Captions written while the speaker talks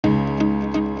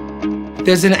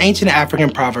There's an ancient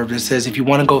African proverb that says, if you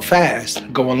want to go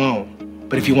fast, go alone.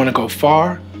 But if you want to go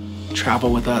far,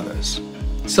 travel with others.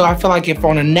 So I feel like if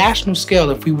on a national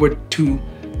scale, if we were to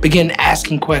begin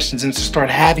asking questions and to start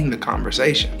having the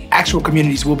conversation, actual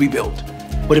communities will be built.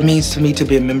 What it means to me to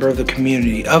be a member of a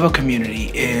community,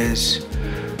 is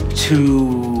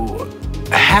to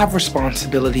have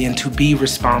responsibility and to be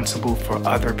responsible for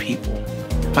other people.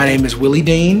 My name is Willie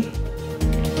Dean.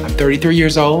 I'm 33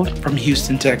 years old, from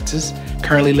Houston, Texas,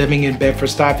 currently living in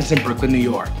Bedford-Stuyvesant, Brooklyn, New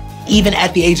York. Even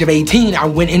at the age of 18, I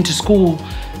went into school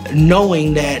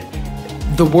knowing that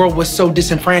the world was so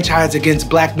disenfranchised against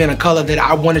Black men of color that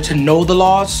I wanted to know the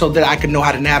laws so that I could know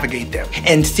how to navigate them.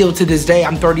 And still to this day,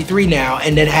 I'm 33 now,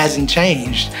 and that hasn't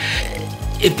changed.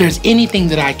 If there's anything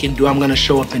that I can do, I'm gonna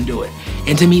show up and do it.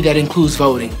 And to me, that includes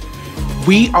voting.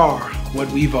 We are what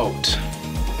we vote.